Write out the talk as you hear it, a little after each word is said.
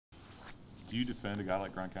Do you defend a guy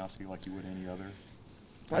like Gronkowski like you would any other?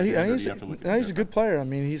 He's a good player. I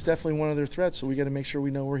mean, he's definitely one of their threats, so we got to make sure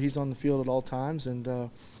we know where he's on the field at all times, and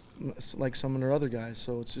like some of their other guys.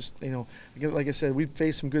 So it's just, you know, like I said, we've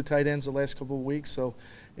faced some good tight ends the last couple of weeks, so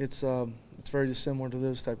it's very dissimilar to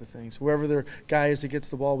those type of things. Whoever their guy is that gets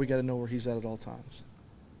the ball, we got to know where he's at all times.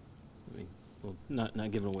 I mean, well,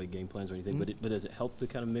 not giving away game plans or anything, but does it help to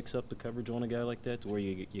kind of mix up the coverage on a guy like that, to where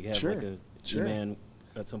you have like a man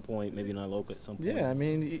at some point, maybe not local at some point? Yeah, I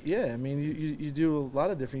mean, you do a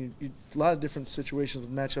lot of different situations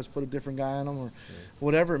with matchups, put a different guy on them or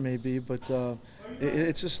whatever it may be. But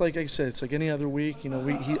it's just like I said, it's like any other week. You know,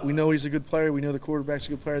 we know he's a good player. We know the quarterback's a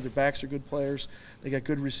good player. Their backs are good players. They got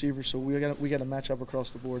good receivers. So we got to match up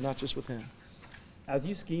across the board, not just with him. As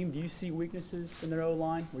you scheme, do you see weaknesses in their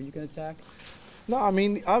O-line where you can attack? No, I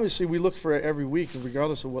mean, obviously we look for it every week,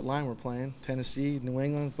 regardless of what line we're playing, Tennessee, New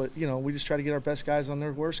England. But, you know, we just try to get our best guys on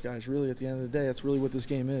their worst guys, really, at the end of the day. That's really what this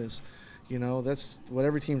game is. You know, that's what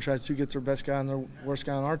every team tries to, get their best guy on their worst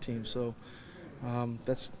guy on our team. So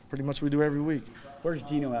that's pretty much what we do every week. Where's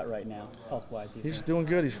Geno at right now, health-wise? He's doing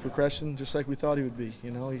good. He's progressing just like we thought he would be.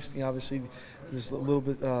 You know, obviously there's a little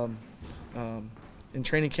bit in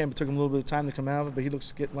training camp, it took him a little bit of time to come out of it, but he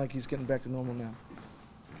looks like he's getting back to normal now.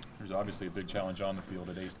 There's obviously a big challenge on the field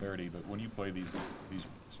at 8:30, but when you play these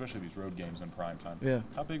especially these road games in prime time,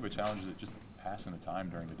 how big of a challenge is it just passing the time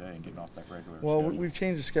during the day and getting off that regular schedule? We've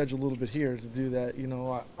changed the schedule a little bit here to do that. You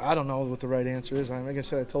know, I don't know what the right answer is. Like I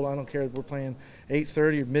said, I don't care if we're playing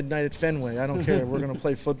 8:30 or midnight at Fenway. I don't care. We're going to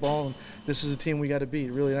play football, and this is the team we got to beat.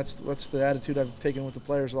 Really, that's the attitude I've taken with the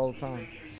players all the time.